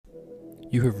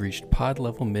You have reached Pod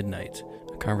Level Midnight,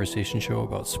 a conversation show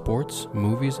about sports,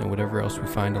 movies, and whatever else we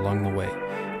find along the way.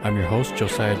 I'm your host,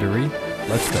 Josiah Dury.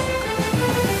 Let's go.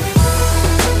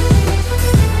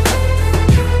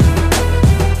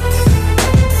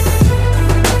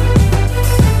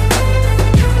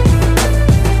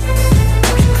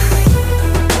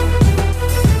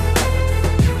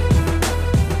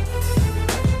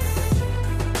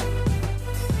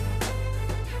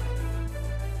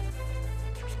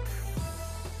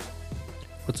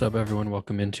 What's up, everyone?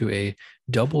 Welcome into a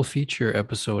double feature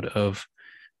episode of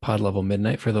Pod Level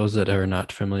Midnight. For those that are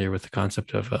not familiar with the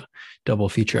concept of a double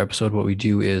feature episode, what we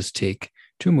do is take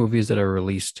two movies that are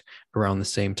released around the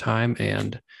same time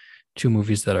and two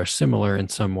movies that are similar in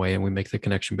some way, and we make the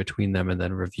connection between them and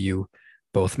then review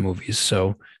both movies.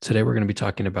 So today we're going to be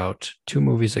talking about two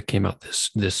movies that came out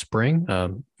this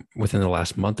spring, within the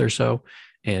last month or so,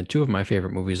 and two of my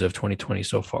favorite movies of 2020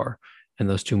 so far. And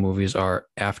those two movies are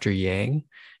After Yang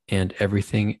and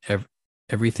Everything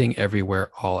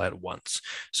Everywhere All at Once.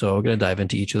 So I'm going to dive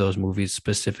into each of those movies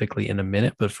specifically in a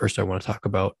minute. But first, I want to talk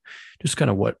about just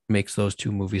kind of what makes those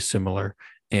two movies similar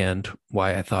and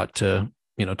why I thought to,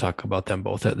 talk about them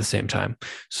both at the same time.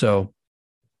 So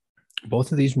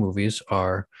both of these movies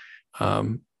are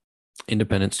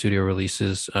independent studio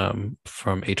releases from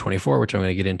A24, which I'm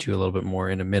going to get into a little bit more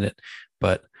in a minute.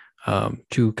 But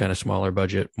two kind of smaller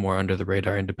budget, more under the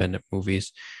radar independent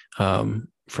movies from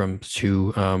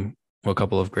a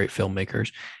couple of great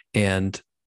filmmakers. And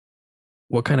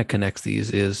what kind of connects these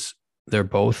is they're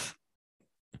both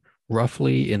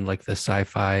roughly in like the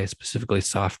sci-fi, specifically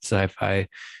soft sci-fi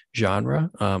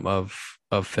genre of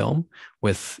film,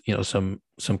 with some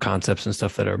concepts and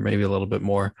stuff that are maybe a little bit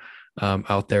more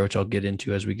out there, which I'll get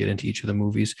into as we get into each of the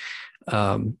movies.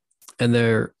 And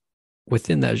they're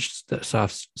within that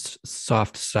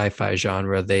soft sci-fi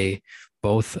genre. They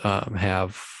both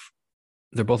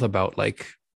they're both about like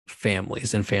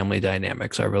families, and family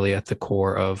dynamics are really at the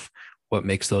core of what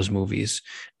makes those movies,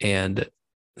 and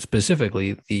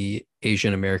specifically the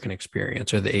Asian American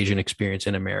experience, or the Asian experience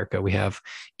in America. We have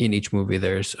in each movie,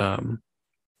 there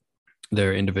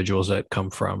are individuals that come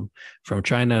from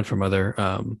China and from other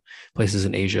places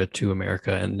in Asia to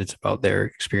America, and it's about their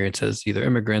experience as either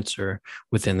immigrants or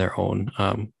within their own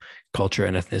culture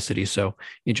and ethnicity. So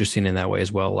interesting in that way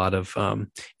as well. A lot of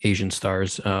Asian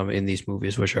stars in these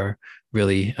movies, which are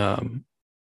really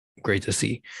great to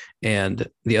see. And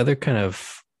the other kind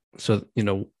of,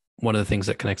 one of the things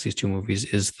that connects these two movies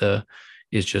is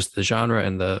just the genre,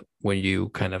 and when you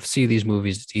kind of see these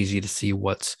movies, it's easy to see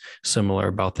what's similar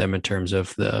about them in terms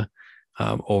of the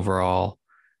overall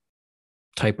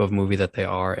type of movie that they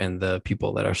are and the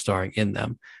people that are starring in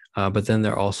them. But then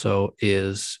there also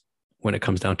is, when it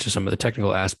comes down to some of the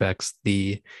technical aspects,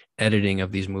 the editing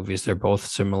of these movies, they're both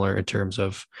similar in terms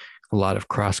of a lot of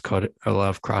cross-cutting, a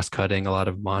lot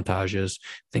of montages,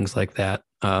 things like that,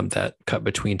 that cut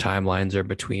between timelines or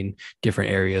between different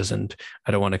areas. And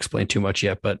I don't want to explain too much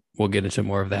yet, but we'll get into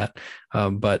more of that.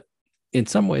 But in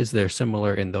some ways, they're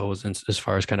similar in those, as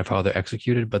far as kind of how they're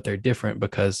executed, but they're different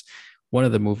because one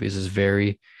of the movies is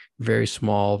very, very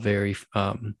small, they're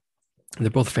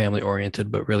both family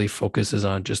oriented, but really focuses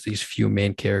on just these few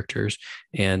main characters,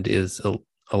 and is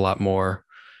a lot more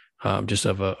just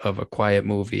of a quiet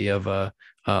movie, of a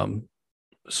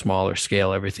smaller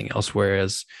scale, everything else.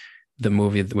 Whereas the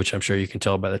movie, which I'm sure you can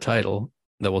tell by the title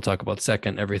that we'll talk about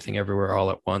second, Everything Everywhere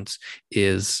All at Once,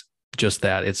 is just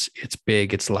that. It's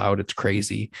big, it's loud, it's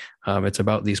crazy. It's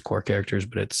about these core characters,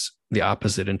 but it's the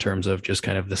opposite in terms of just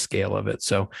kind of the scale of it.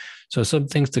 So some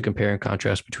things to compare and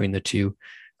contrast between the two.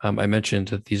 I mentioned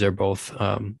that these are both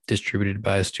distributed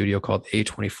by a studio called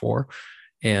A24,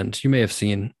 and you may have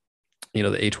seen the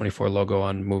A24 logo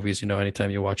on movies.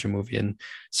 Anytime you watch a movie, and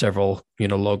several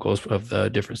logos of the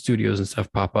different studios and stuff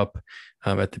pop up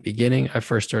at the beginning. I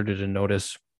first started to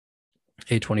notice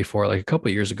A24 like a couple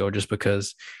of years ago, just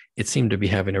because it seemed to be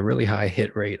having a really high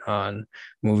hit rate on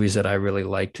movies that I really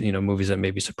liked, movies that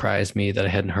maybe surprised me, that I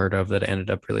hadn't heard of, that I ended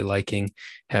up really liking,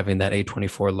 having that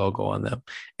A24 logo on them.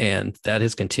 And that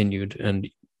has continued and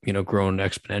grown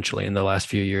exponentially in the last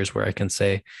few years, where I can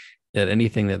say that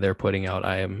anything that they're putting out,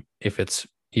 if it's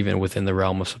even within the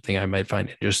realm of something I might find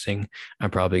interesting,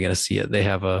 I'm probably going to see it. They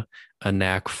have a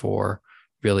knack for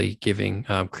really giving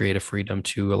creative freedom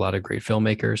to a lot of great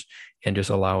filmmakers, and just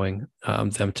allowing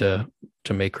them to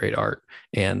make great art.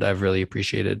 And I've really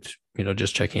appreciated,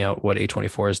 just checking out what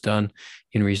A24 has done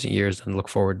in recent years, and look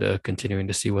forward to continuing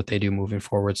to see what they do moving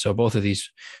forward. So both of these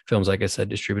films, like I said,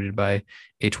 distributed by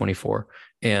A24.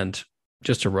 And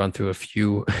just to run through a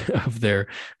few of their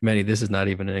many, this is not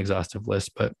even an exhaustive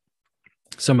list, but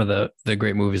some of the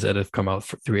great movies that have come out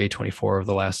through A24 of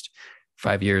the last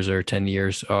 5 years or 10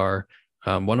 years are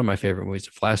one of my favorite movies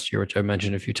of last year, which I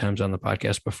mentioned a few times on the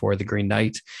podcast before, The Green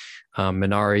Knight.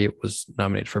 Minari was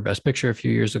nominated for Best Picture a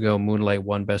few years ago. Moonlight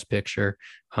won Best Picture.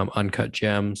 Uncut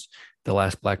Gems, The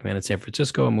Last Black Man in San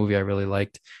Francisco, a movie I really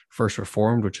liked. First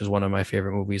Reformed, which is one of my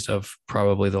favorite movies of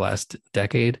probably the last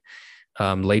decade.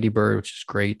 Lady Bird, which is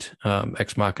great.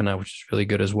 Ex Machina, which is really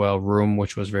good as well. Room,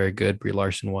 which was very good. Brie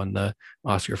Larson won the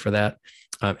Oscar for that.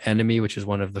 Enemy, which is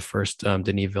one of the first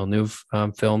Denis Villeneuve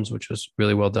films, which was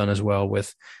really well done as well,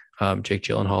 with Jake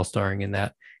Gyllenhaal starring in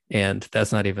that. And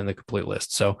that's not even the complete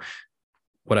list. So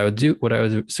what I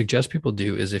would suggest people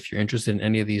do is, if you're interested in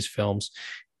any of these films,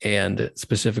 and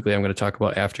specifically I'm going to talk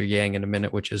about After Yang in a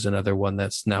minute, which is another one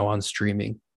that's now on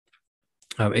streaming.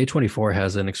 A24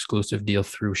 has an exclusive deal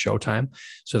through Showtime,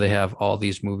 so they have all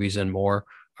these movies and more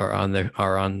are on the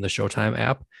Showtime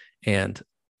app. And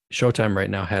Showtime right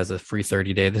now has a free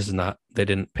 30-day. This is not, they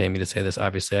didn't pay me to say this.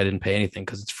 Obviously, I didn't pay anything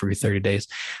because it's free 30 days.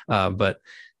 But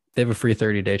they have a free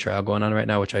 30-day trial going on right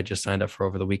now, which I just signed up for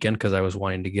over the weekend because I was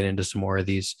wanting to get into some more of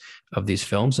these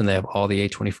films. And they have all the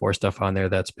A24 stuff on there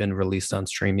that's been released on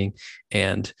streaming.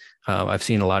 And I've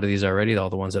seen a lot of these already, all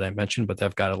the ones that I mentioned, but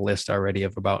they've got a list already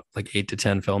of about like 8 to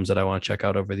 10 films that I want to check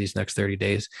out over these next 30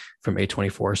 days from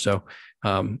A24. So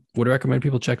would recommend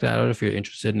people check that out if you're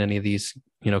interested in any of these,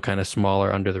 kind of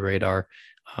smaller, under the radar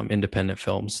independent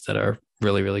films that are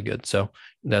really, really good. So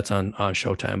that's on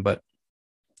Showtime. But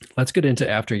let's get into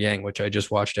After Yang, which I just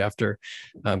watched after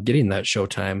getting that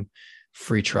Showtime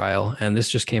free trial. And this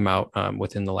just came out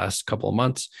within the last couple of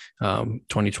months,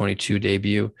 2022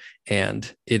 debut.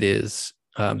 And it is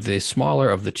the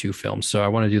smaller of the two films. So I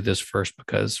want to do this first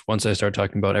because once I start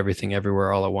talking about Everything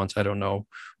Everywhere All at Once, I don't know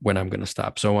when I'm going to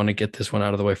stop. So I want to get this one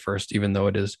out of the way first, even though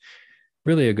it is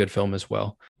really a good film as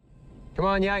well. Come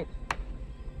on, Yang.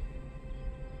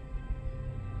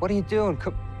 What are you doing?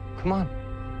 Come on.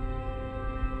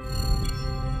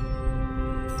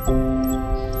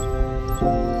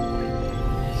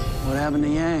 What happened to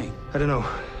Yang? I don't know.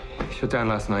 He shut down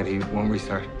last night. He won't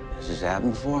restart. Has this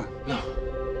happened before? No.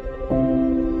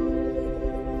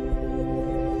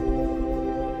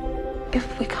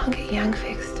 If we can't get Yang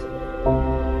fixed,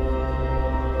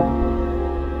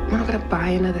 we're not gonna buy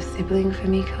another sibling for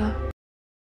Mika.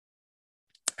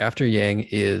 After Yang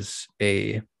is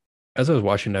as I was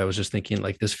watching it, I was just thinking,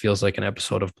 like, this feels like an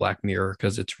episode of Black Mirror,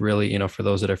 because it's really, for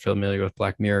those that are familiar with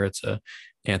Black Mirror, it's a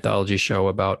anthology show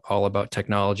all about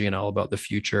technology and all about the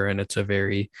future. And it's a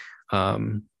very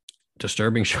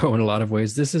disturbing show in a lot of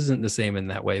ways. This isn't the same in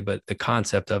that way, but the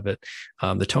concept of it,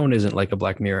 the tone isn't like a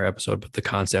Black Mirror episode, but the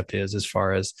concept is, as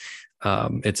far as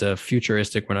it's a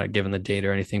futuristic, we're not given the date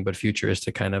or anything, but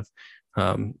futuristic kind of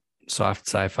soft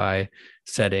sci-fi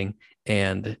setting.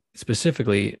 And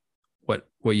specifically,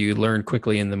 what you learn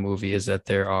quickly in the movie is that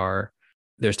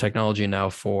there's technology now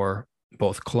for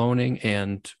both cloning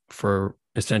and for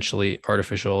essentially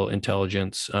artificial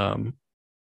intelligence,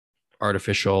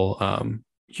 artificial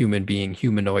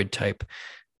humanoid type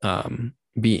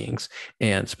beings.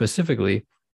 And specifically,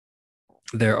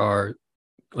 there are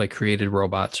like created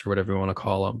robots, or whatever you want to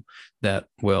call them, that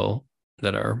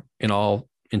are in all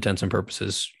intents and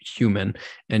purposes human.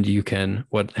 And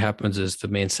what happens is, the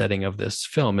main setting of this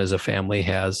film is a family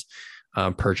has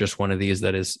purchased one of these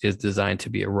that is designed to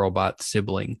be a robot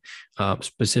sibling,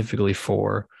 specifically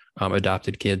for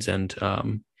adopted kids and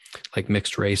like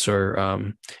mixed race or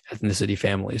ethnicity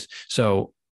families.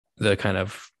 So the kind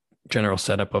of general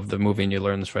setup of the movie, and you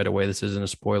learn this right away, this isn't a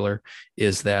spoiler,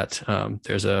 is that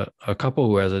there's a couple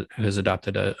who has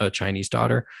adopted a Chinese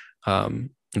daughter.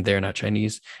 They're not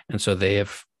Chinese. And so they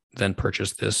have then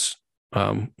purchased this,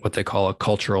 what they call a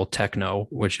cultural techno,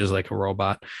 which is like a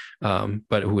robot,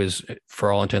 but who is,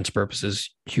 for all intents and purposes,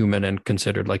 human and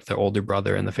considered like the older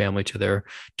brother in the family to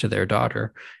their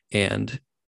daughter. And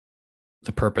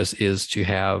the purpose is to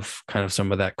have kind of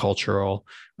some of that cultural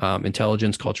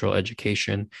intelligence, cultural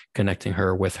education, connecting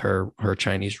her with her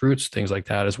Chinese roots, things like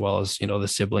that, as well as, the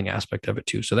sibling aspect of it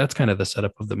too. So that's kind of the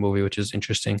setup of the movie, which is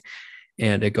interesting.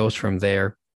 And it goes from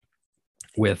there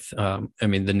with,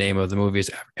 the name of the movie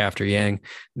is After Yang.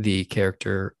 The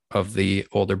character of the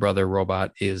older brother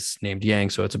robot is named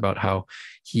Yang. So it's about how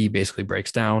he basically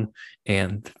breaks down,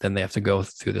 and then they have to go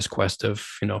through this quest of,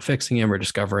 fixing him or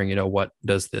discovering, what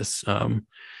does this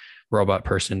robot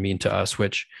person mean to us,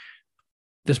 which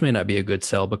this may not be a good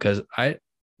sell, because I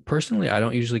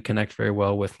don't usually connect very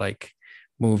well with like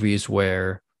movies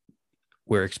where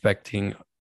we're expecting,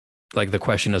 like, the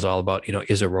question is all about,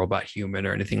 is a robot human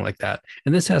or anything like that.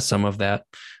 And this has some of that,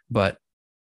 but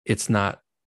it's not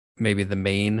maybe the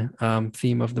main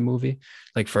theme of the movie.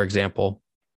 Like, for example,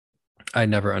 I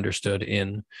never understood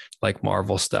in like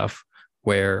Marvel stuff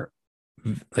where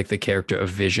like the character of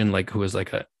Vision, like who is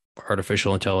like a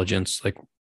artificial intelligence, like,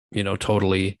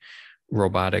 totally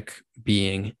robotic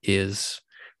being, is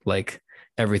like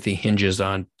everything hinges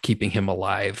on keeping him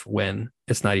alive when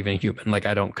it's not even human. Like,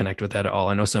 I don't connect with that at all.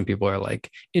 I know some people are like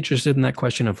interested in that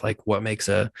question of like what makes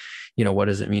what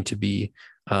does it mean to be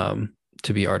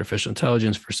artificial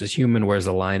intelligence versus human? Where's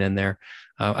the line in there?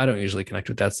 I don't usually connect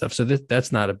with that stuff. So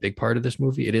that's not a big part of this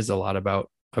movie. It is a lot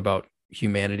about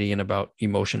humanity and about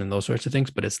emotion and those sorts of things,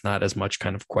 but it's not as much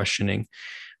kind of questioning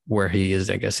where he is,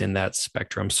 I guess, in that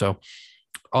spectrum. So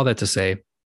all that to say,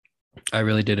 I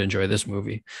really did enjoy this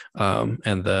movie,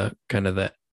 and the kind of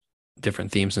the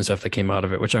different themes and stuff that came out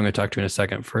of it, which I'm going to talk to in a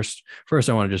second. First,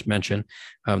 I want to just mention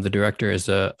the director is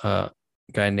a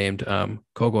guy named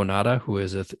Kogo Nada, who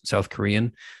is a South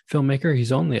Korean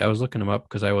filmmaker. I was looking him up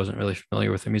because I wasn't really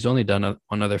familiar with him. He's only done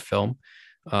one other film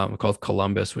called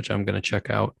Columbus, which I'm going to check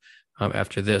out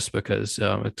after this because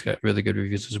it's got really good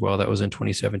reviews as well. That was in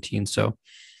 2017. So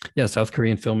yeah, South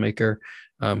Korean filmmaker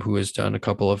who has done a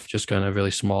couple of just kind of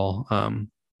really small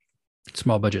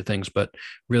budget things, but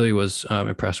really was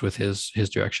impressed with his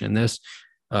direction in this.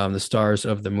 The stars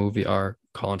of the movie are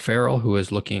Colin Farrell, who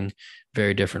is looking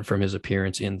very different from his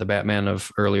appearance in the Batman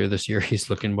of earlier this year. He's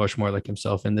looking much more like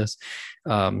himself in this.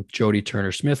 Jodie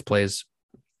Turner-Smith plays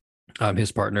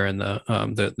his partner in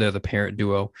they're the parent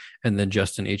duo, and then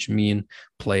Justin H. Mean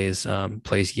plays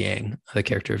Yang, the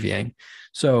character of Yang.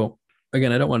 So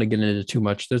again, I don't want to get into too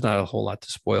much. There's not a whole lot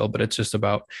to spoil, but it's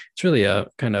really a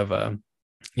kind of a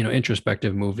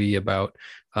introspective movie about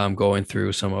going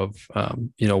through some of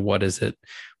what is it,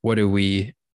 what do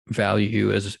we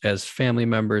value as family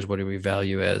members, what do we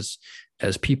value as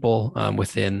people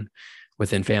within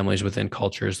families, within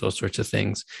cultures, those sorts of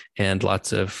things, and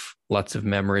lots of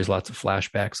memories, lots of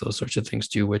flashbacks, those sorts of things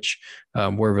too, which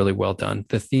were really well done.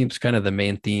 The themes, kind of the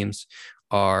main themes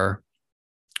are,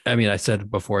 I mean, I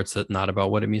said before, it's not about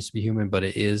what it means to be human, but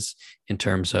it is in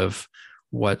terms of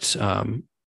what's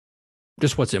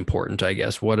important, I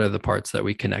guess. What are the parts that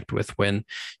we connect with when,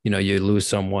 you lose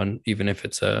someone, even if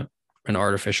it's an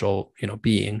artificial,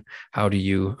 being? How do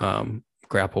you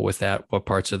grapple with that? What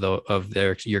parts of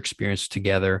your experience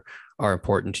together are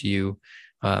important to you?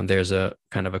 There's a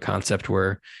kind of a concept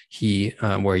where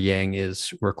where Yang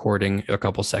is recording a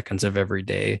couple seconds of every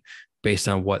day based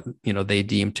on what, they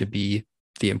deem to be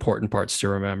the important parts to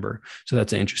remember. So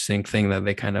that's an interesting thing that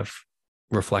they kind of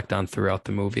reflect on throughout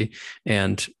the movie.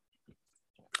 And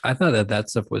I thought that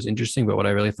stuff was interesting, but what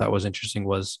I really thought was interesting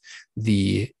was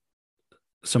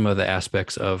some of the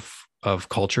aspects of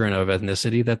culture and of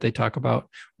ethnicity that they talk about,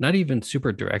 not even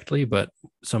super directly, but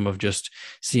some of just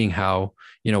seeing how,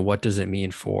 what does it mean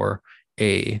for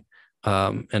an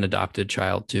adopted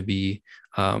child to be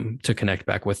to connect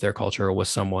back with their culture or with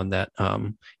someone that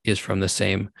is from the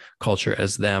same culture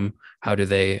as them. How do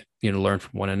they, learn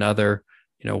from one another?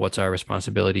 What's our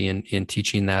responsibility in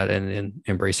teaching that and in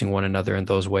embracing one another in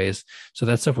those ways? So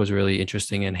that stuff was really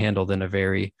interesting and handled in a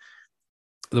very,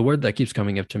 the word that keeps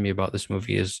coming up to me about this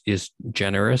movie is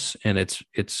generous. And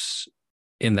it's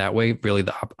in that way really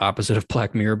the opposite of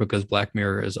Black Mirror, because Black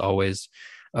Mirror is always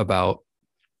about,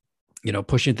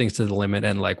 pushing things to the limit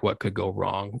and like what could go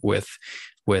wrong with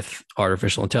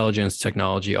artificial intelligence,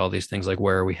 technology, all these things, like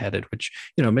where are we headed, which,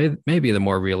 may be the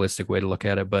more realistic way to look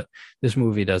at it. But this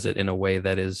movie does it in a way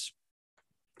that is,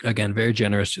 again, very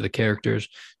generous to the characters,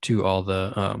 to all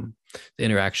the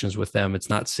interactions with them. It's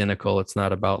not cynical. It's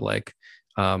not about like,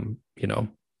 how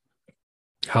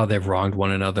they've wronged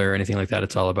one another or anything like that.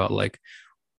 It's all about like,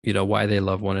 why they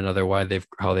love one another,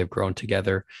 how they've grown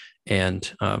together. And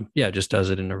just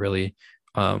does it in a really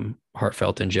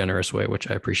heartfelt and generous way, which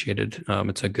I appreciated.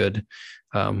 It's a good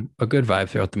vibe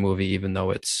throughout the movie, even though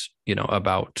it's,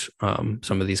 about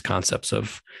some of these concepts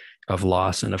of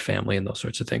loss and a family and those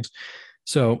sorts of things.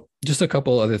 So just a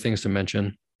couple other things to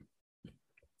mention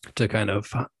to kind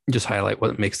of just highlight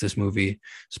what makes this movie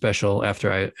special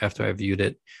after I viewed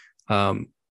it.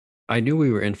 I knew we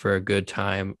were in for a good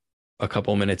time a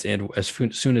couple minutes in. As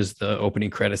soon as the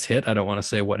opening credits hit, I don't want to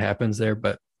say what happens there,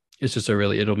 but it's just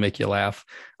it'll make you laugh.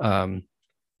 And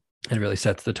really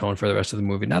sets the tone for the rest of the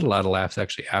movie. Not a lot of laughs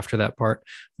actually after that part,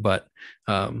 but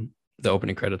the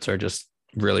opening credits are just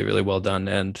really, really well done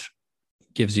and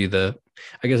gives you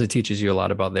I guess it teaches you a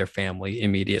lot about their family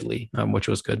immediately, which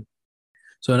was good.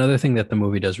 So another thing that the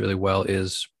movie does really well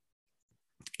is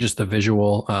just the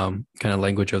visual kind of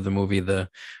language of the movie. I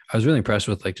was really impressed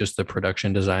with like just the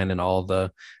production design and all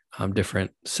the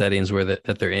different settings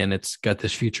that they're in. It's got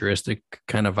this futuristic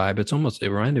kind of vibe. It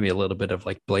reminded me a little bit of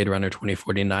like Blade Runner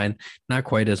 2049, not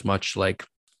quite as much like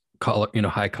color,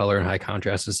 high color and high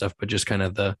contrast and stuff, but just kind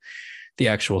of the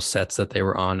actual sets that they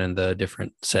were on and the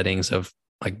different settings of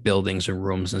like buildings and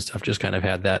rooms and stuff just kind of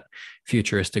had that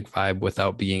futuristic vibe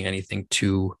without being anything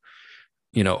too,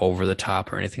 over the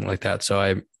top or anything like that. So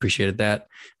I appreciated that.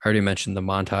 I already mentioned the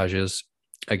montages.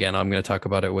 Again, I'm going to talk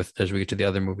about it as we get to the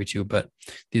other movie too, but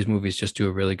these movies just do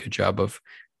a really good job of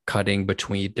cutting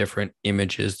between different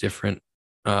images, different,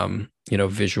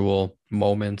 visual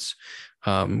moments,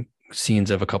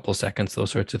 scenes of a couple of seconds,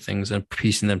 those sorts of things, and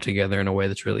piecing them together in a way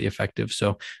that's really effective.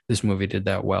 So this movie did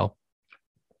that well.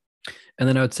 And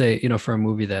then I would say, for a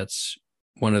movie, that's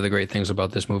one of the great things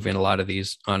about this movie and a lot of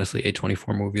these, honestly,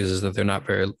 A24 movies, is that they're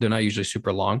not usually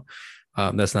super long.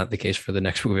 That's not the case for the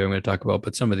next movie I'm going to talk about,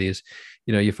 but some of these,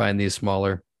 you find these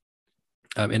smaller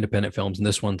independent films, and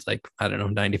this one's like, I don't know,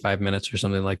 95 minutes or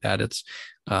something like that. It's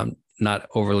not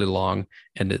overly long,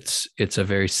 and it's a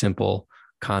very simple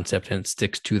concept, and it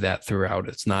sticks to that throughout.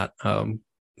 It's not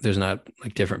there's not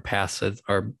like different paths that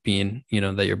are being,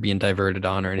 that you're being diverted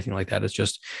on or anything like that. It's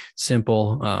just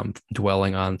simple,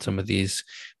 dwelling on some of these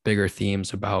bigger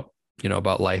themes about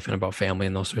life and about family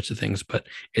and those sorts of things, but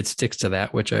it sticks to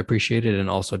that, which I appreciated, and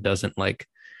also doesn't like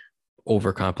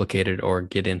overcomplicate it or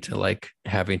get into like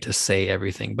having to say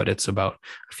everything, but it's about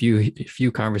a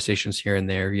few conversations here and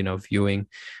there, viewing,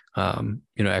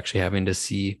 actually having to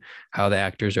see how the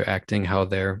actors are acting, how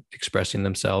they're expressing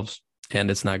themselves.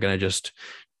 And it's not going to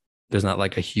there's not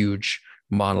like a huge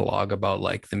monologue about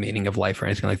like the meaning of life or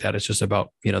anything like that. It's just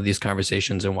about, these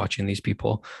conversations and watching these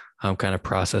people kind of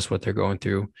process what they're going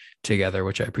through together,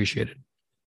 which I appreciated.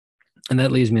 And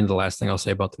that leads me to the last thing I'll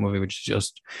say about the movie, which is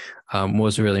just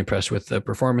was really impressed with the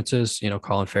performances.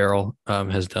 Colin Farrell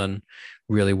has done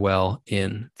really well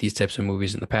in these types of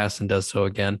movies in the past and does so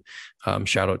again.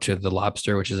 Shout out to The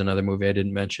Lobster, which is another movie I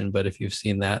didn't mention, but if you've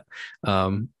seen that,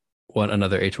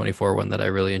 another A24 one that I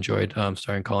really enjoyed,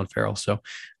 starring Colin Farrell. So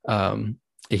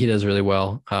he does really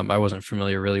well. I wasn't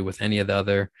familiar really with any of the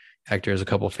other actors, a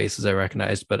couple of faces I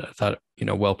recognized, but I thought,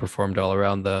 well performed all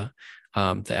around. The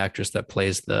actress that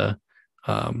plays the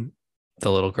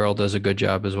little girl does a good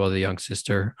job as well. The young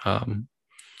sister,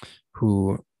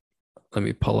 who, let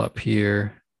me pull up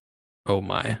here. Oh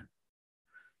my,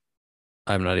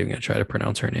 I'm not even going to try to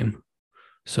pronounce her name.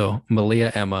 So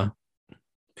Malia Emma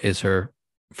is her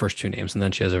first two names, and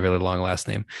then she has a really long last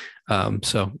name.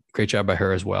 So great job by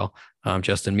her as well.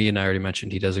 Justin Meade, I already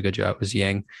mentioned, he does a good job as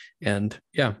Yang. And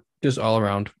yeah, just all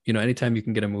around, anytime you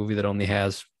can get a movie that only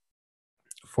has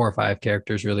 4 or 5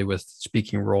 characters really with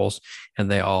speaking roles and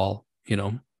they all,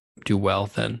 do well,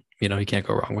 then, you can't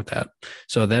go wrong with that.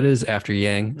 So that is After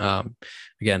Yang.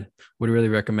 Again, would really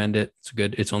recommend it. It's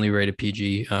good. It's only rated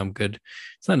PG. Good.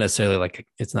 It's not necessarily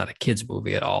it's not a kid's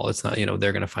movie at all. It's not,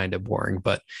 they're going to find it boring,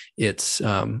 but it's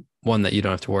one that you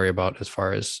don't have to worry about as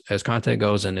far as content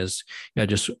goes, and is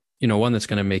just, one that's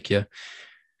going to make you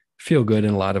feel good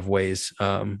in a lot of ways.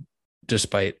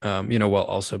 Despite, while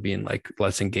also being like,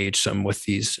 let's engage some with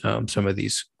these, some of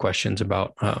these questions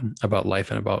about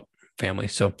life and about family.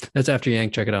 So that's After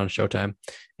Yang. Check it out on Showtime.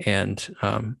 And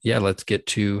let's get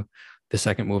to the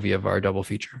second movie of our double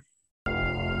feature.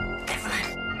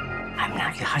 Evelyn, I'm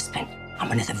not your husband.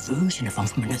 I'm another version of him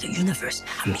from another universe.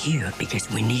 I'm here because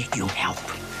we need your help.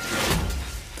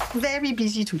 Very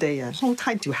busy today. No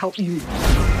time to help you.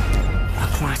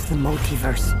 Across the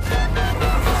multiverse,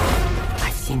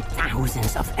 I've seen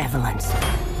thousands of Evelyns.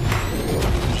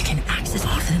 You can access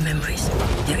all their memories,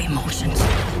 their emotions,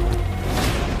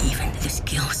 even their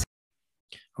skills.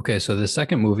 Okay, so the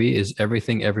second movie is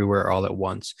Everything Everywhere All at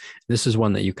Once. This is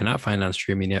one that you cannot find on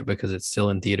streaming yet because it's still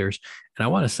in theaters. And I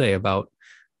want to say about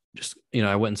just,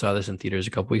 I went and saw this in theaters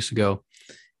a couple weeks ago.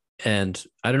 And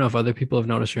I don't know if other people have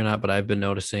noticed or not, but I've been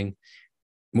noticing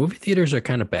movie theaters are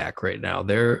kind of back right now.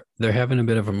 They're having a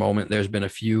bit of a moment. There's been a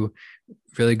few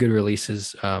really good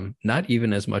releases, not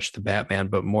even as much the Batman,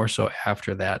 but more so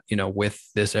after that, with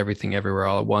this Everything Everywhere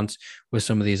All at Once, with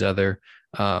some of these other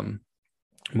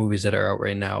movies that are out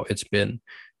right now. It's been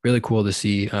really cool to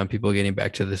see people getting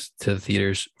back to the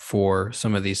theaters for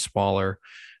some of these smaller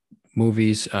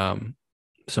movies,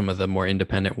 some of the more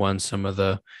independent ones, some of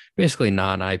the basically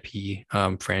non-IP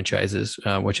franchises,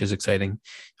 which is exciting.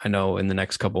 I know in the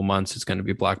next couple months it's going to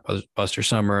be Blockbuster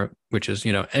Summer, which is,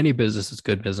 any business is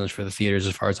good business for the theaters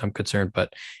as far as I'm concerned,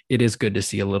 but it is good to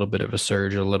see a little bit of a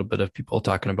surge, a little bit of people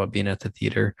talking about being at the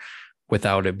theater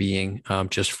without it being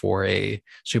just for a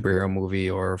superhero movie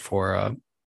or for a,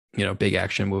 big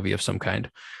action movie of some kind.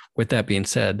 With that being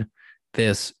said,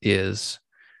 this is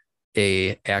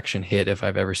a action hit if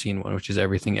I've ever seen one, which is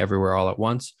Everything Everywhere All at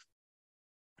Once.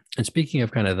 And speaking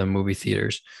of kind of the movie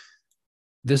theaters,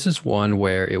 this is one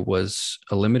where it was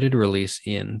a limited release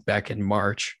back in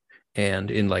March,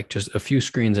 and in like just a few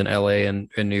screens in LA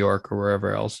and in New York or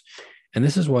wherever else. And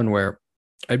this is one where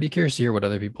I'd be curious to hear what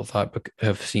other people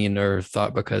have seen or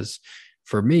thought, because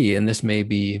for me, and this may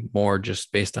be more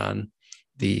just based on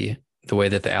the way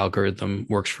that the algorithm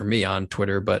works for me on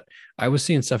Twitter, but I was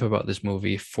seeing stuff about this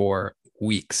movie for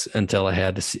weeks until I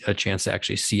had a chance to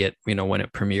actually see it, when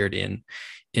it premiered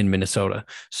in Minnesota.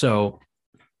 So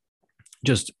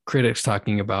just critics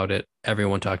talking about it,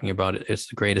 everyone talking about it. It's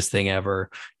the greatest thing ever,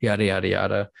 yada, yada,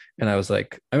 yada. And I was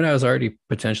like, I was already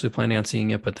potentially planning on seeing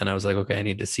it, but then I was like, okay, I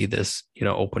need to see this,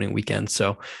 opening weekend.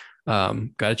 So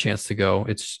got a chance to go.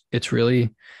 It's really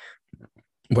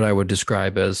what I would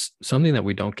describe as something that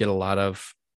we don't get a lot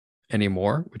of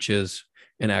anymore, which is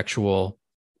an actual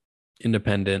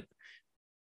independent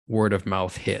word of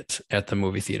mouth hit at the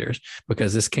movie theaters,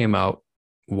 because this came out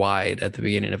wide at the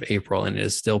beginning of April and it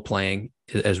is still playing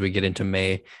as we get into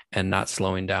May and not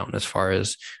slowing down as far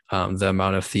as the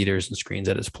amount of theaters and screens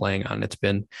that it's playing on. It's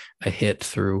been a hit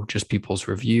through just people's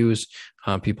reviews,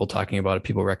 people talking about it,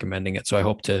 people recommending it. So I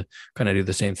hope to kind of do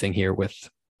the same thing here with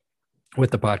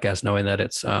the podcast, knowing that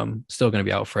it's still going to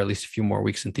be out for at least a few more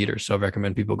weeks in theaters. So I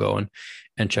recommend people go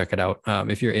and check it out.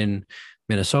 If you're in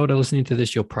Minnesota listening to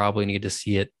this, you'll probably need to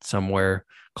see it somewhere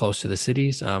close to the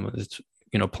cities. It's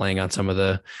playing on some of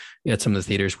the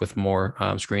theaters with more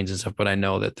screens and stuff. But I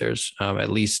know that there's at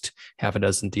least half a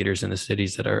dozen theaters in the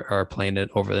cities that are playing it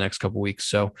over the next couple of weeks.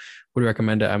 So would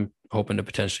recommend it. I'm hoping to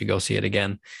potentially go see it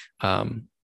again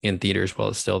in theaters while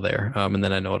it's still there. And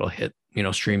then I know it'll hit,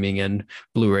 streaming and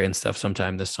Blu-ray and stuff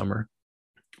sometime this summer.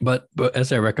 But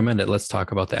as I recommend it, let's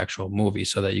talk about the actual movie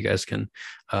so that you guys can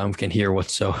hear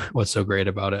what's so great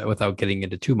about it without getting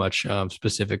into too much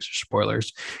specifics or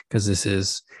spoilers, because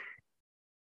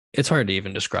it's hard to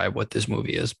even describe what this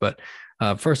movie is. But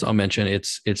first I'll mention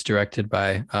it's directed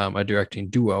by a directing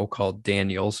duo called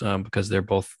Daniels, because they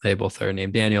both are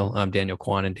named Daniel, Daniel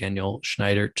Kwan and Daniel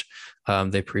Schneidert.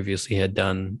 They previously had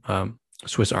done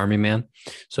Swiss Army Man.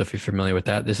 So if you're familiar with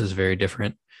that, this is very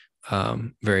different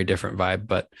vibe,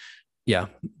 but yeah,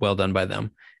 well done by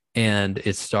them. And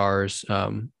it stars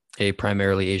a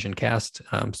primarily Asian cast,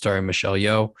 starring Michelle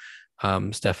Yeoh,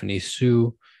 Stephanie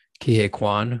Su, Kihei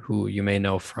Kwan, who you may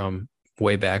know from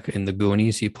way back in the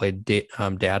Goonies. He played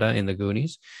Data in the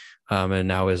Goonies, and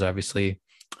now is obviously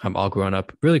all grown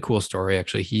up. Really cool story,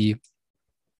 actually. He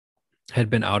had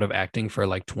been out of acting for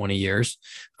like 20 years,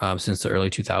 since the early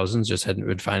 2000s, just hadn't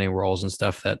been finding roles and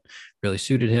stuff that really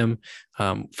suited him.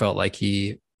 Felt like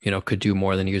he, could do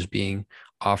more than he was being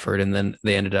offered. And then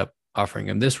they ended up offering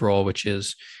him this role, which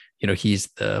is, he's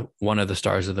one of the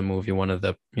stars of the movie, one of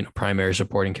the, primary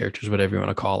supporting characters, whatever you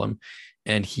want to call him.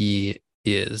 And he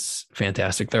is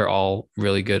fantastic. They're all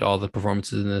really good. All the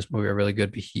performances in this movie are really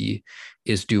good, but he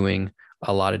is doing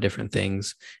a lot of different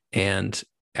things and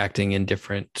acting in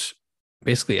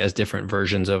basically as different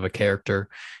versions of a character.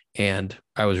 And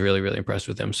I was really, really impressed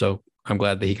with him. So I'm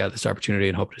glad that he got this opportunity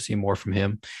and hope to see more from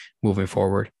him moving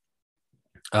forward.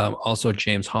 Also,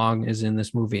 James Hong is in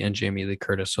this movie and Jamie Lee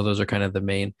Curtis. So those are kind of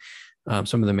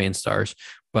some of the main stars.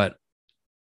 But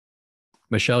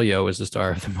Michelle Yeoh is the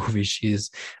star of the movie.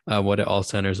 She's what it all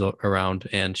centers around.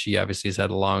 And she obviously has had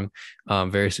a long,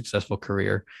 very successful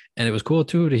career. And it was cool,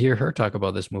 too, to hear her talk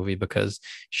about this movie, because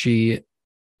she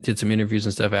did some interviews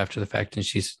and stuff after the fact. And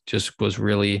she just was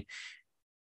really,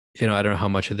 I don't know how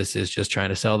much of this is just trying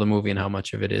to sell the movie and how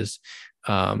much of it is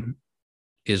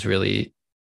really,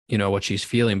 what she's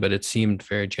feeling, but it seemed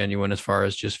very genuine as far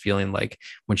as just feeling like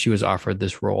when she was offered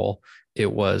this role,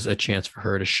 it was a chance for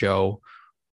her to show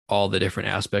all the different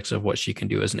aspects of what she can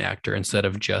do as an actor, instead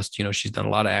of just, she's done a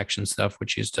lot of action stuff,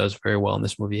 which she does very well in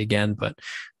this movie again, but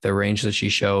the range that she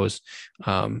shows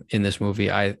in this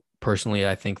movie, I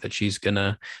think that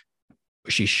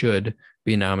she should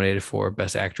be nominated for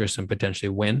Best Actress and potentially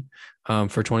win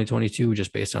for 2022,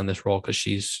 just based on this role, because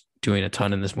she's doing a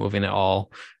ton in this movie and it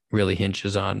all really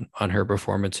hinges on her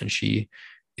performance, and she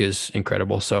is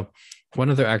incredible. So one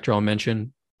other actor I'll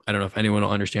mention, I don't know if anyone will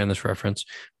understand this reference,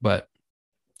 but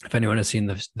if anyone has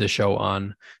seen the show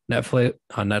on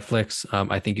Netflix,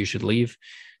 I Think You Should Leave,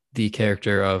 the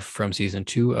character from season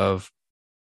 2 of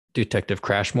Detective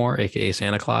Crashmore, aka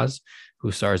Santa Claus,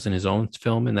 who stars in his own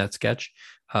film in that sketch.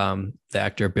 The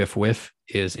actor Biff Whiff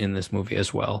is in this movie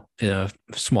as well, in a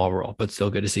small role, but still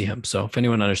good to see him. So if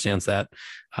anyone understands that,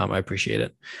 I appreciate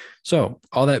it. So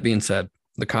all that being said,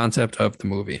 the concept of the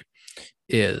movie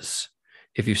is,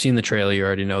 if you've seen the trailer, you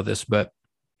already know this, but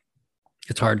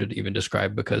it's hard to even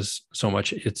describe because so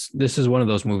much this is one of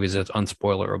those movies that's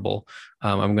unspoilerable.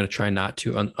 I'm going to try not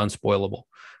to unspoilable.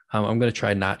 I'm going to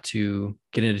try not to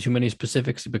get into too many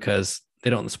specifics because they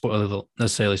don't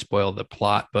necessarily spoil the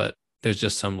plot, but there's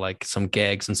just some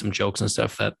gags and some jokes and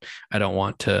stuff that I don't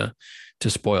want to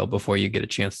spoil before you get a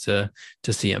chance to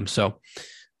see them. So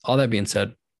all that being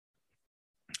said,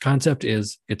 concept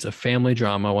is it's a family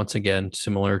drama, once again,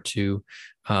 similar to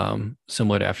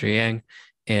After Yang.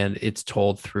 And it's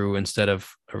told through, instead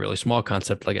of a really small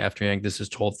concept like After Yang, this is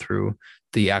told through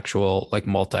the actual like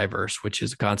multiverse, which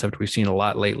is a concept we've seen a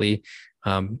lot lately.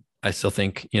 I still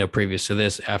think, previous to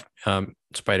this, after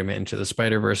Spider-Man Into the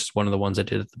Spider-Verse is one of the ones that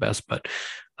did it the best. But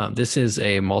this is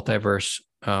a multiverse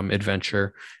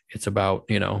adventure. It's about,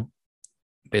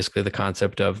 basically the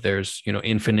concept of there's,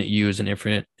 infinite yous and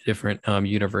infinite different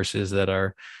universes that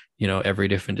are, every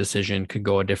different decision could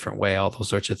go a different way, all those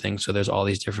sorts of things. So there's all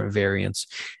these different variants,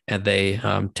 and they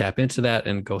tap into that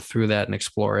and go through that and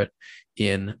explore it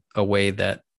in a way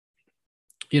that,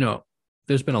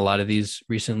 there's been a lot of these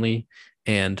recently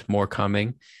and more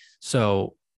coming.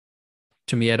 So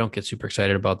to me, I don't get super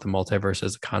excited about the multiverse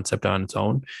as a concept on its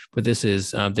own, but this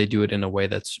is, they do it in a way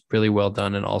that's really well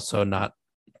done, and also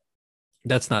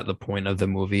that's not the point of the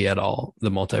movie at all. The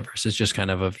multiverse is just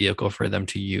kind of a vehicle for them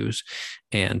to use.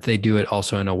 And they do it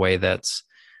also in a way that's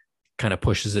kind of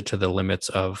pushes it to the limits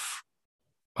of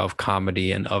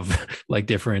comedy and of like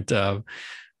different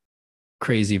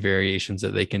crazy variations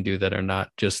that they can do that are not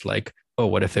just like, oh,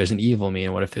 what if there's an evil me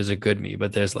and what if there's a good me,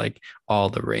 but there's like all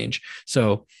the range.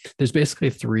 So there's basically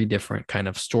 3 different kind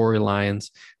of storylines,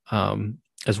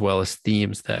 as well as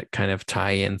themes that kind of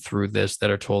tie in through this, that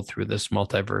are told through this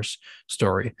multiverse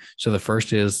story. So the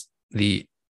first is the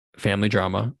family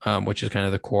drama, which is kind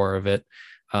of the core of it,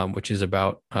 which is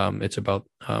about, it's about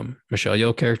Michelle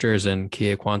Yeoh characters, and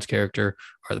Kia Kwan's character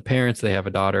are the parents. They have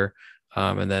a daughter,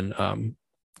 and then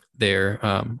they're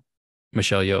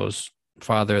Michelle Yeoh's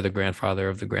father, the grandfather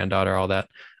of the granddaughter, all that.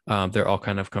 They're all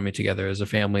kind of coming together as a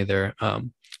family. They're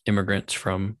immigrants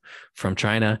from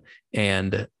China,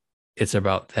 and it's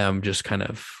about them just kind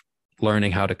of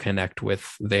learning how to connect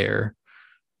with their,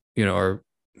 or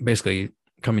basically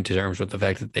coming to terms with the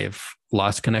fact that they've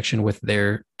lost connection with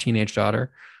their teenage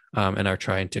daughter, and are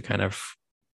trying to kind of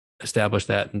establish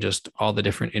that, and just all the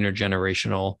different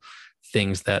intergenerational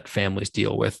things that families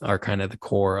deal with are kind of the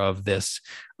core of this,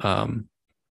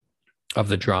 of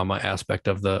the drama aspect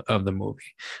of the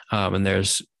movie. And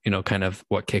there's, kind of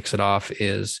what kicks it off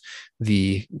is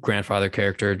the grandfather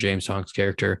character, James Hong's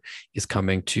character, is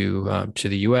coming to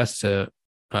the US to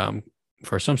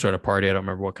for some sort of party. I don't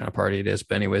remember what kind of party it is,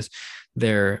 but anyways,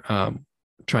 they're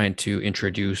trying to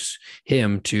introduce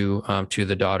him to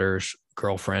the daughter's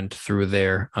girlfriend through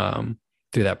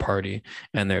that party.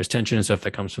 And there's tension and stuff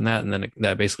that comes from that. And then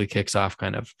that basically kicks off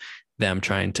kind of them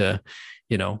trying to,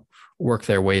 work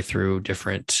their way through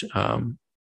different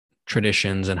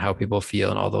traditions and how people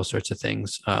feel and all those sorts of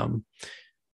things. And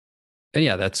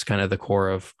yeah, that's kind of the core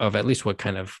of at least what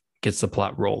kind of gets the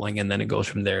plot rolling. And then it goes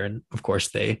from there. And of course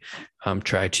they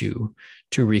try to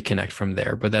reconnect from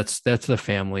there. But that's the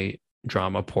family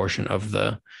drama portion of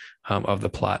the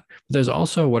plot. There's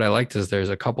also, what I liked is there's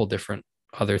a couple different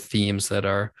other themes that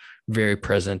are very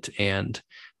present and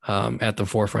at the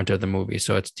forefront of the movie.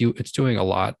 So it's doing a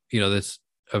lot. That's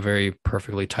a very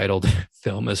perfectly titled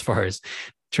film as far as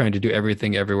trying to do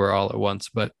everything everywhere all at once,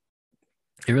 but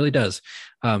it really does.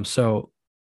 So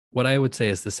what I would say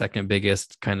is the second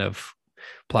biggest kind of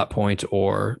plot point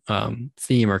or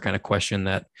theme or kind of question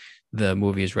that the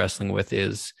movie is wrestling with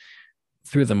is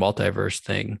through the multiverse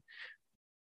thing,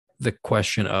 the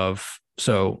question of,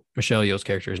 so Michelle Yeoh's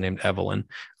character is named Evelyn.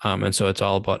 And so it's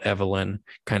all about Evelyn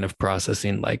kind of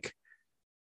processing, like,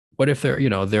 what if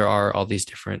there are all these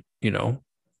different,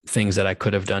 things that I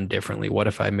could have done differently? What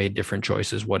if I made different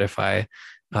choices? What if I,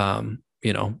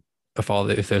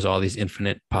 if there's all these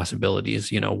infinite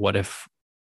possibilities, what if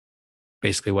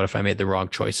I made the wrong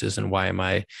choices, and why am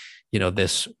I,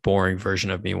 this boring version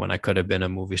of me when I could have been a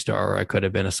movie star, or I could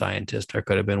have been a scientist, or I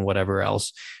could have been whatever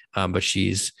else. But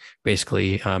she's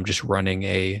basically just running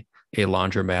a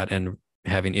laundromat and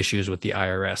having issues with the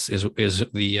IRS is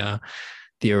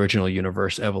the original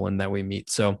universe Evelyn that we meet.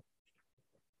 So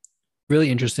really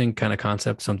interesting kind of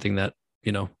concept, something that,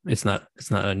 it's not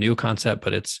a new concept,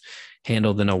 but it's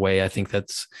handled in a way I think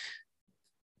that's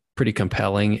pretty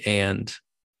compelling. And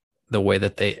the way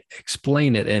that they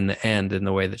explain it in the end, and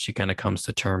the way that she kind of comes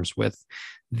to terms with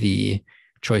the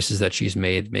choices that she's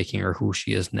made, making her who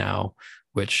she is now,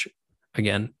 which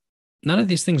again, none of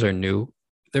these things are new.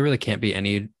 There really can't be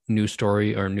any new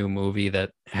story or new movie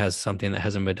that has something that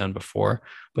hasn't been done before,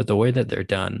 but the way that they're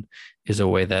done is a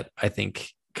way that I think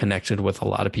connected with a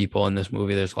lot of people in this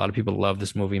movie. There's a lot of people who love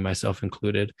this movie, myself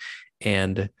included,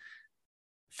 and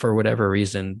for whatever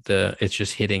reason, it's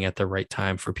just hitting at the right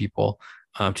time for people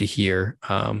to hear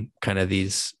kind of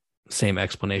these same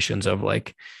explanations of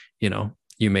like,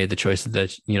 you made the choices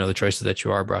that, the choices that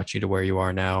you are brought you to where you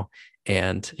are now,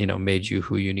 and, made you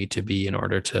who you need to be in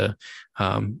order to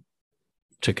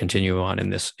continue on in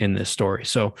this story.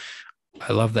 So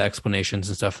I love the explanations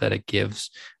and stuff that it gives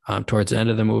towards the end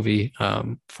of the movie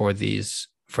for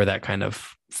that kind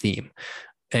of theme.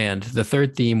 And the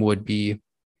third theme would be,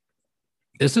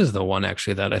 this is the one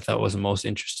actually that I thought was the most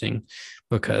interesting,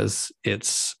 because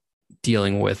it's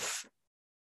dealing with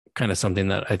kind of something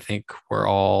that I think we're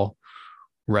all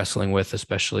wrestling with,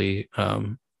 especially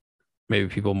maybe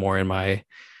people more in my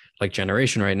like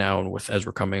generation right now, and as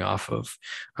we're coming off of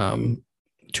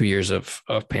 2 years of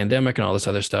pandemic and all this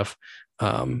other stuff.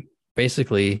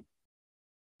 Basically,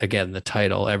 again, the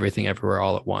title, Everything Everywhere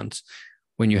All at Once,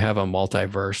 when you have a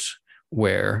multiverse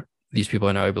where these people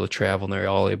are now able to travel and they're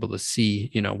all able to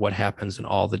see, what happens in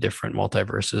all the different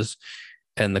multiverses.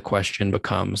 And the question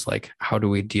becomes like, how do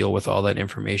we deal with all that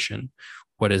information?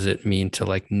 What does it mean to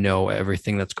like know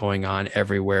everything that's going on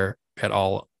everywhere at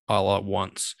all at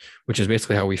once, which is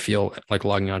basically how we feel like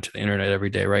logging onto the internet every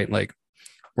day, right? Like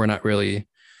we're not really,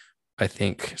 I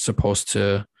think, supposed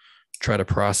to try to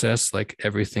process like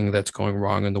everything that's going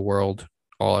wrong in the world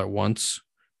all at once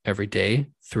every day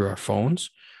through our phones,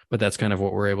 but that's kind of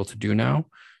what we're able to do now.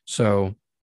 So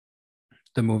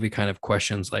the movie kind of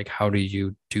questions like, how do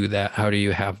you do that? How do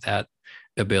you have that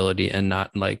ability and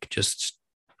not like just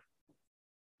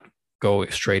go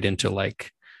straight into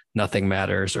like nothing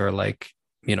matters, or like,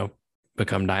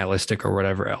 become nihilistic or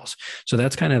whatever else. So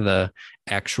that's kind of the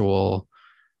actual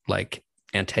like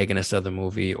antagonist of the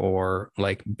movie, or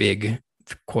like big,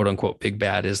 quote unquote, big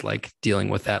bad, is like dealing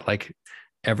with that. Like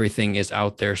everything is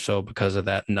out there, so because of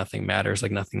that, nothing matters.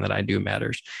 Like nothing that I do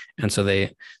matters. And so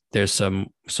there's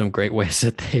some great ways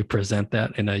that they present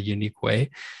that in a unique way,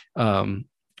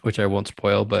 which I won't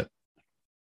spoil, but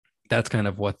that's kind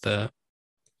of what the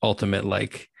ultimate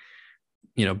like,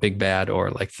 big bad or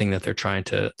like thing that they're trying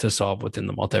to solve within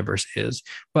the multiverse is.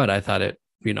 But I thought it,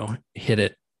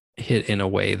 hit in a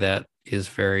way that is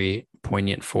very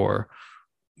poignant for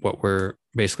what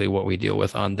we deal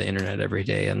with on the internet every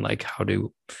day, and like how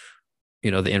do,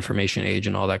 the information age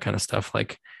and all that kind of stuff,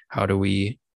 like how do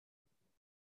we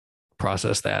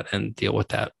process that and deal with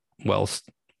that while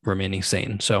remaining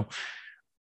sane. So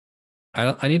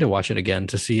I need to watch it again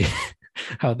to see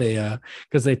how they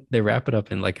because they wrap it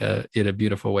up in like in a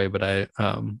beautiful way, but I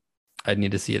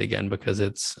need to see it again because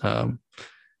it's I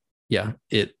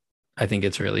think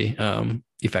it's really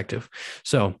effective.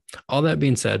 So all that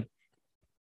being said,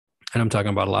 and I'm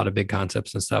talking about a lot of big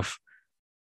concepts and stuff,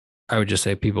 I would just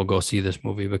say people go see this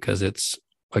movie because it's,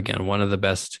 again, one of the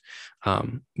best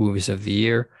movies of the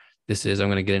year. I'm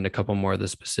going to get into a couple more of the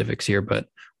specifics here, but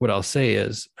what I'll say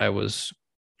is I was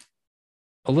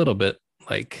a little bit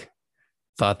like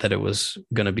thought that it was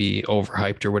going to be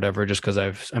overhyped or whatever, just because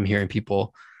I'm hearing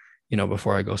people,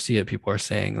 before I go see it, people are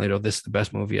saying, this is the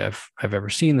best movie I've ever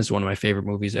seen. This is one of my favorite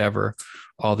movies ever,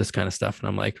 all this kind of stuff. And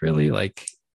I'm like, really? Like,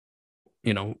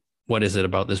 what is it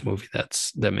about this movie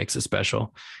that makes it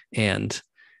special? And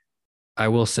I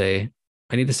will say,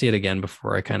 I need to see it again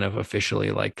before I kind of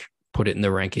officially like put it in the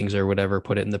rankings or whatever,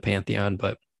 put it in the pantheon.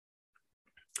 But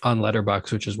on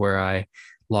Letterboxd, which is where I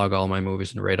log all my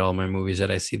movies and rate all my movies that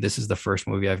I see, this is the first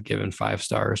movie I've given 5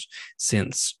 stars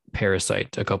since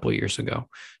Parasite a couple of years ago.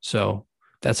 So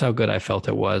that's how good I felt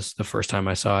it was the first time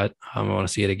I saw it. I want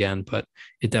to see it again, but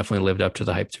it definitely lived up to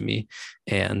the hype to me.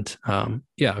 And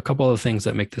a couple of the things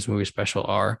that make this movie special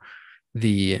are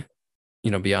the,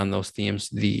 beyond those themes,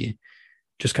 the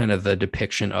just kind of the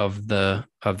depiction of the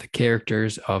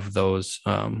characters, of those,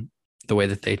 the way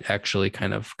that they actually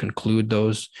kind of conclude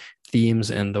those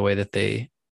themes, and the way that they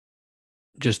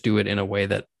just do it in a way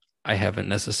that I haven't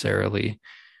necessarily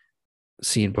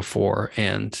seen before.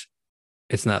 And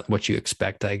it's not what you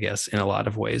expect, I guess, in a lot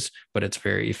of ways, but it's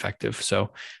very effective.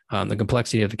 So the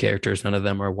complexity of the characters, none of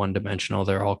them are one dimensional.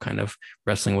 They're all kind of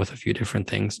wrestling with a few different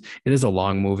things. It is a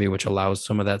long movie, which allows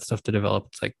some of that stuff to develop.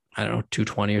 It's like, I don't know,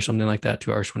 220 or something like that,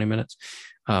 2 hours, 20 minutes.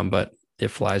 But it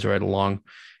flies right along.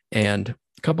 And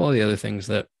a couple of the other things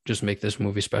that just make this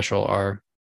movie special are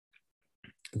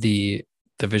the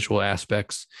visual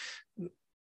aspects.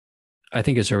 I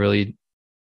think it's a really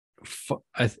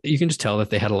you can just tell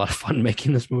that they had a lot of fun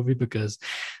making this movie, because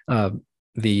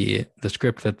the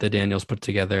script that the Daniels put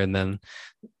together, and then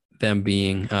them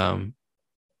being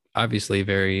obviously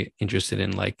very interested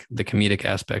in like the comedic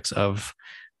aspects of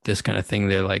this kind of thing.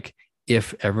 They're like,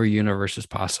 if every universe is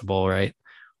possible, right?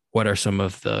 What are some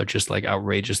of the just like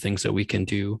outrageous things that we can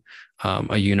do?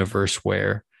 A universe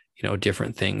where,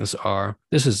 different things are,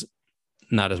 this is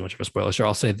not as much of a spoiler. So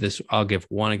I'll say this, I'll give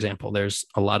one example. There's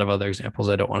a lot of other examples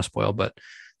I don't want to spoil, but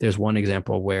there's one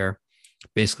example where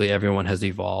basically everyone has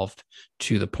evolved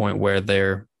to the point where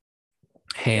their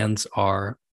hands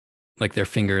are like their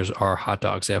fingers are hot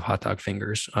dogs. They have hot dog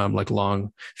fingers, like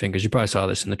long fingers. You probably saw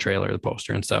this in the trailer, the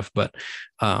poster and stuff, but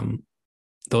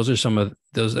those are some of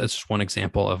those. That's just one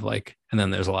example of like, and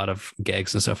then there's a lot of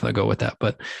gags and stuff that go with that.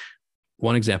 But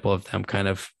one example of them kind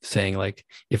of saying like,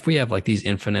 if we have like these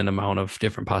infinite amount of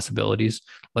different possibilities,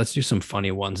 let's do some funny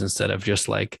ones instead of just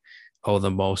like, oh, the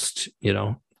most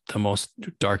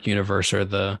dark universe or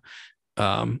the,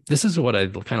 this is what I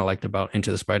kind of liked about Into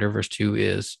the Spider-Verse 2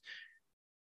 is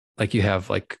like you have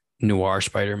like noir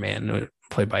Spider-Man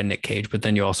played by Nick Cage, but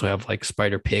then you also have like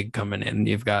Spider-Pig coming in.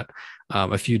 You've got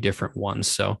a few different ones.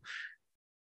 So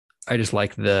I just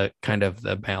like the kind of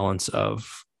the balance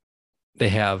of they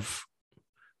have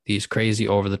these crazy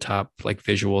over the top like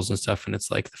visuals and stuff. And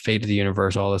it's like the fate of the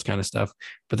universe, all this kind of stuff.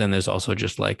 But then there's also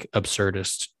just like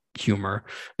absurdist humor.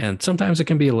 And sometimes it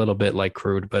can be a little bit like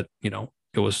crude, but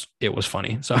it was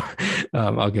funny. So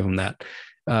I'll give them that.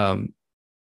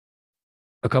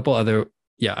 A couple other,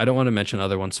 I don't want to mention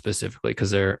other ones specifically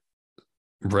because they're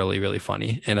really, really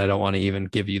funny. And I don't want to even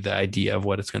give you the idea of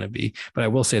what it's going to be. But I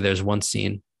will say there's one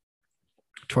scene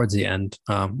towards the end,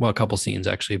 well, a couple scenes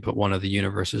actually, but one of the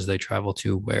universes they travel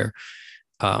to where,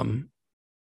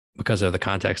 because of the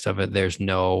context of it, there's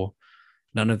none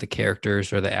of the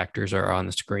characters or the actors are on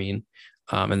the screen.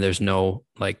 And there's no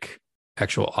like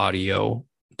actual audio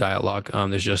dialogue.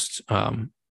 There's just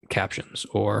captions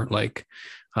or like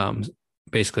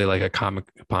basically like a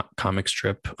comic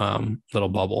strip little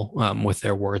bubble with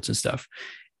their words and stuff.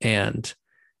 And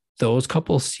those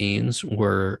couple scenes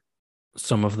were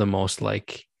some of the most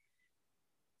like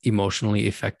emotionally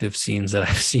effective scenes that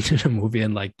I've seen in a movie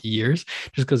in like years,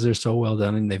 just because they're so well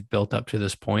done and they've built up to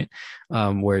this point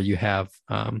where you have,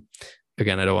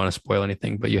 again, I don't want to spoil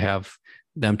anything, but you have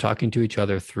them talking to each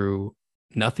other through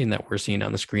nothing that we're seeing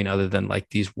on the screen other than like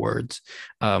these words.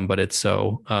 But it's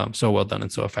so well done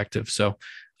and so effective. So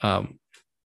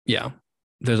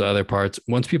there's other parts.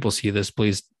 Once people see this,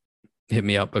 please hit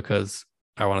me up because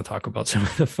I want to talk about some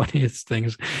of the funniest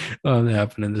things that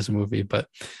happen in this movie. But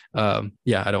I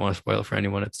don't want to spoil it for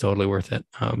anyone. It's totally worth it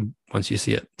once you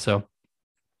see it. So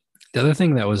the other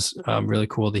thing that was really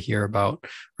cool to hear about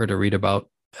or to read about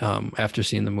after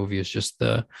seeing the movie is just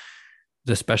the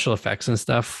special effects and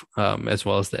stuff, as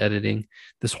well as the editing.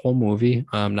 This whole movie,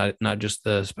 not just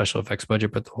the special effects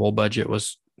budget, but the whole budget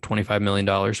was $25 million,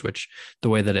 which the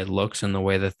way that it looks and the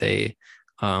way that they,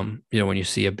 when you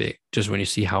see when you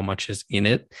see how much is in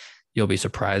it, you'll be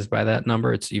surprised by that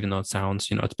number. It's even though it sounds,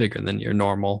 it's bigger than your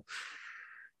normal,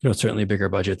 it's certainly a bigger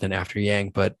budget than After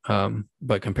Yang, but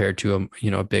compared to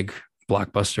a big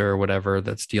blockbuster or whatever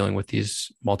that's dealing with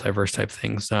these multiverse type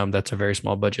things, that's a very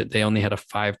small budget. They only had a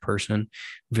 5-person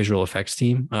visual effects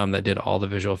team that did all the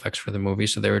visual effects for the movie.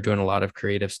 So they were doing a lot of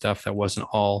creative stuff that wasn't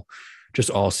all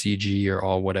CG or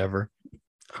all whatever.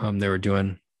 They were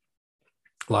doing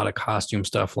a lot of costume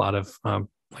stuff, a lot of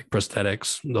like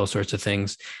prosthetics, those sorts of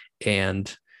things.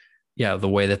 And the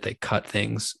way that they cut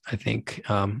things, I think,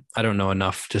 I don't know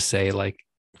enough to say like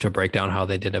to break down how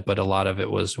they did it, but a lot of it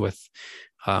was with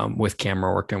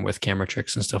camera work and with camera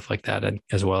tricks and stuff like that, and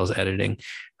as well as editing,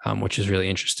 which is really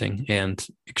interesting and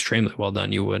extremely well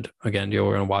done. You're going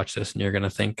to watch this and you're going to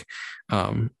think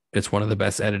it's one of the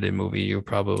best edited movie you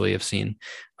probably have seen.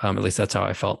 At least that's how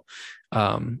I felt.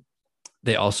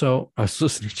 I was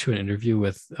listening to an interview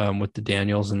with the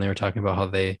Daniels, and they were talking about how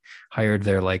they hired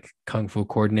their like kung fu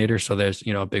coordinator. So there's,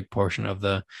 a big portion of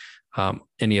the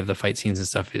any of the fight scenes and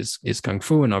stuff is kung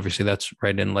fu, and obviously that's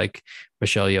right in like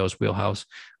Michelle Yeoh's wheelhouse.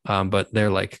 But they're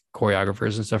like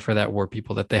choreographers and stuff for that were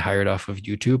people that they hired off of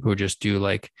YouTube who just do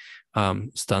like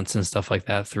stunts and stuff like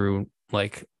that through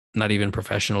like not even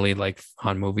professionally like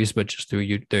on movies, but just through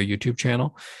their YouTube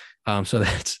channel. So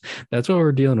that's what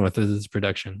we're dealing with is this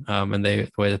production. And the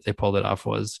way that they pulled it off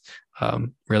was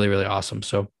really, really awesome.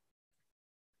 So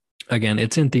again,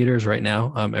 it's in theaters right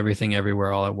now. Everything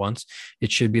Everywhere All at Once.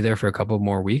 It should be there for a couple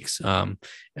more weeks. And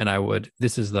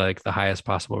this is like the highest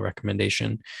possible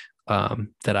recommendation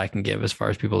that I can give as far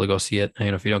as people to go see it.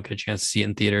 If you don't get a chance to see it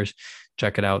in theaters,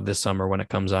 check it out this summer when it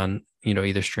comes on,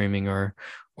 either streaming or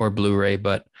Blu-ray.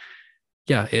 But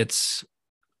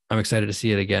I'm excited to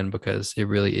see it again because it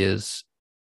really is.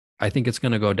 I think it's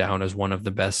going to go down as one of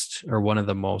the best or one of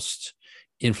the most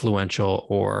influential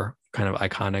or kind of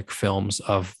iconic films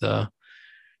of the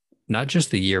not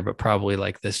just the year, but probably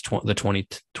like the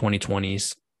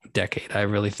 2020s decade. I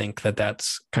really think that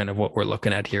that's kind of what we're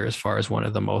looking at here as far as one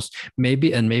of the most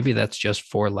maybe that's just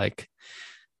for like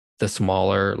the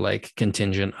smaller like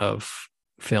contingent of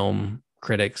film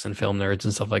critics and film nerds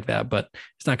and stuff like that. But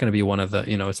it's not going to be one of the,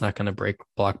 it's not going to break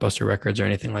blockbuster records or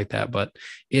anything like that. But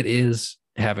it is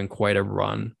having quite a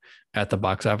run at the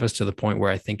box office to the point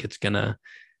where I think it's gonna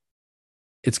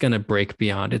break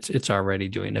beyond. It's already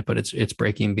doing it, but it's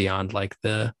breaking beyond like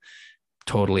the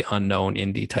totally unknown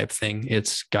indie type thing.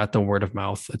 It's got the word of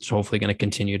mouth. It's hopefully going to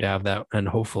continue to have that, and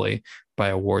hopefully by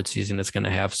award season it's going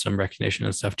to have some recognition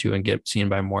and stuff too, and get seen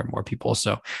by more and more people.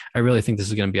 So I really think this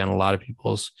is going to be on a lot of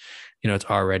people's, it's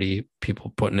already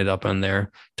people putting it up on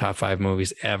their top 5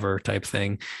 movies ever type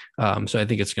thing. So I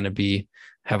think it's going to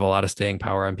have a lot of staying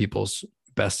power on people's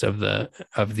best of the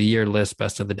year list,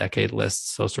 best of the decade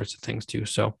lists, those sorts of things too.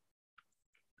 So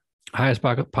highest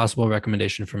possible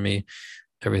recommendation for me,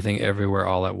 Everything Everywhere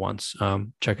All at Once.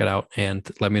 Check it out and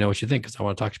let me know what you think, because I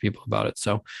want to talk to people about it.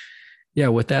 So yeah,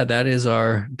 with that is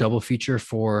our double feature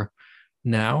for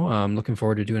now. I'm looking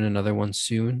forward to doing another one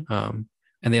soon.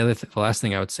 And the last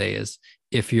thing I would say is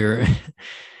if you're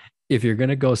going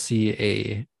to go see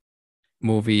a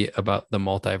movie about the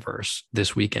multiverse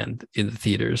this weekend in the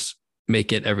theaters,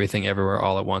 make it Everything Everywhere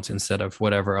All at Once instead of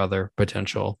whatever other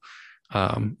potential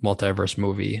multiverse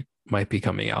movie might be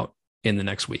coming out in the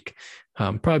next week.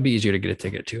 Probably be easier to get a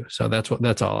ticket to. So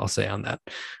that's all I'll say on that.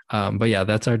 But yeah,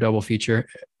 that's our double feature,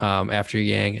 After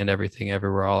Yang and Everything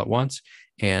Everywhere All at Once.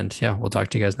 And yeah, we'll talk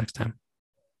to you guys next time.